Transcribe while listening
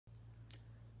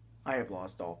I have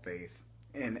lost all faith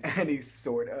in any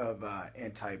sort of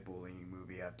anti-bullying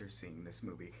movie after seeing this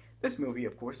movie. This movie,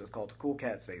 of course, is called Cool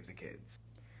Cat Saves the Kids.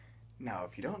 Now,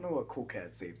 if you don't know what Cool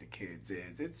Cat Saves the Kids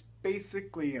is, it's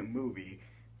basically a movie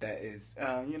that is,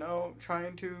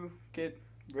 trying to get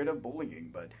rid of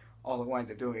bullying, but all it winds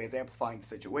up doing is amplifying the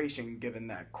situation, given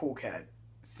that Cool Cat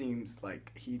seems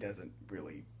like he doesn't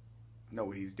really know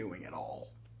what he's doing at all.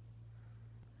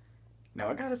 Now,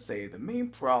 I gotta say, the main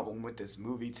problem with this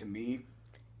movie to me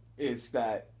is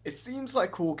that it seems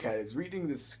like Cool Cat is reading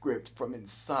the script from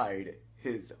inside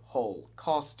his whole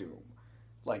costume.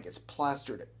 Like it's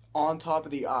plastered on top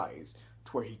of the eyes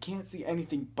to where he can't see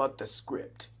anything but the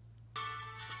script.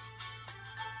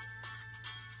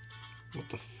 What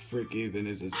the frick even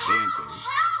is this dancing?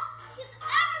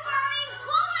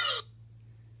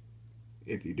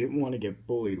 If you didn't want to get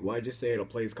bullied, why'd you stay at a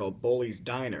place called Bully's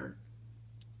Diner?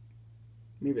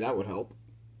 Maybe that would help.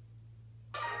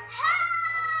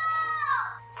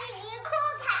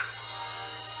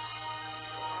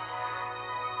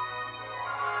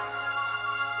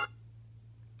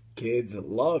 Kids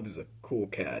loves a Cool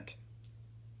Cat.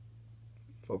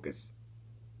 Focus.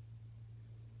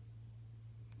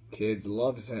 Kids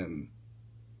loves him.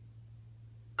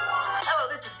 Hello,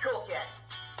 this is Cool Cat.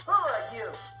 Who are you?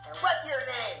 And what's your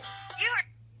name?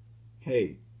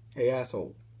 Hey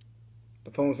asshole.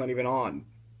 The phone's not even on.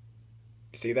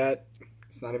 You see that?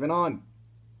 It's not even on.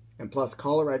 And plus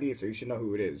caller ID, so you should know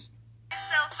who it is. It's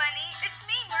so funny. It's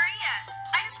me, Maria.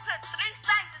 I just put 3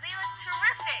 signs and they look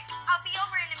terrific. I'll be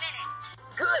over in a minute.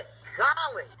 Good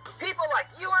golly. People like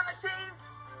you on the team?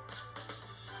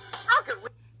 How could we...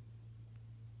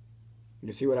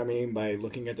 You see what I mean by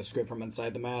looking at the script from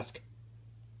inside the mask?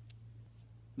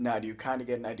 Now, do you kind of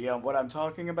get an idea on what I'm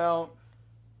talking about?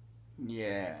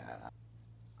 Yeah.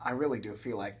 I really do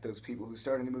feel like those people who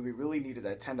starred in the movie really needed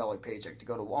that $10 paycheck to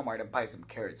go to Walmart and buy some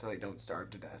carrots so they don't starve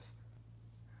to death.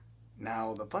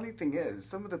 Now, the funny thing is,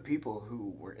 some of the people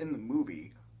who were in the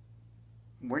movie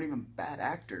weren't even bad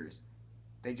actors.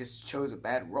 They just chose a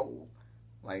bad role.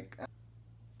 Like,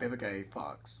 Vivica A.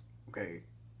 Fox. Okay,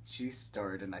 she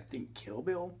starred in, I think, Kill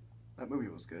Bill? That movie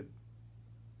was good.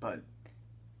 But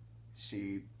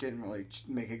she didn't really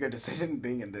make a good decision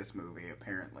being in this movie,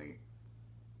 apparently.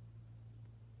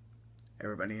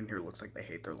 Everybody in here looks like they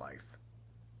hate their life.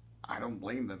 I don't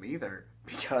blame them either,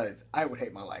 because I would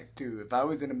hate my life too if I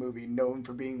was in a movie known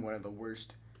for being one of the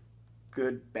worst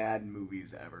good, bad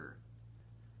movies ever.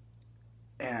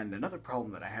 And another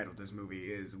problem that I had with this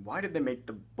movie is, why did they make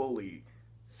the bully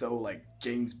so, like,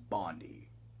 James Bondy?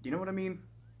 You know what I mean?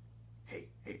 Hey,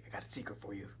 I got a secret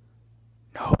for you.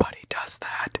 Nobody does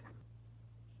that.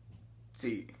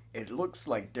 See, it looks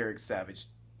like Derek Savage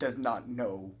does not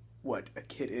know what a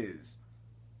kid is,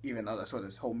 even though that's what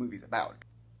this whole movie's about.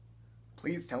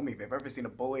 Please tell me if you've ever seen a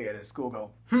bully at a school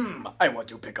go, I want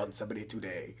to pick on somebody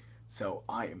today, so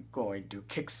I am going to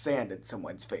kick sand in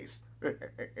someone's face.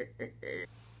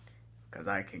 Because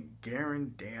I can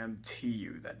guarantee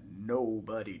you that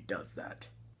nobody does that.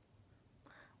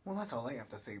 Well, that's all I have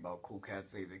to say about Cool Cat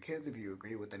Save the Kids. If you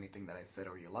agree with anything that I said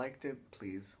or you liked it,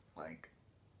 please like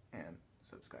and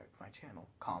subscribe to my channel.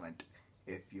 Comment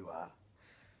if you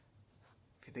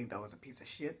think that was a piece of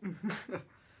shit.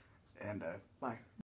 And, bye.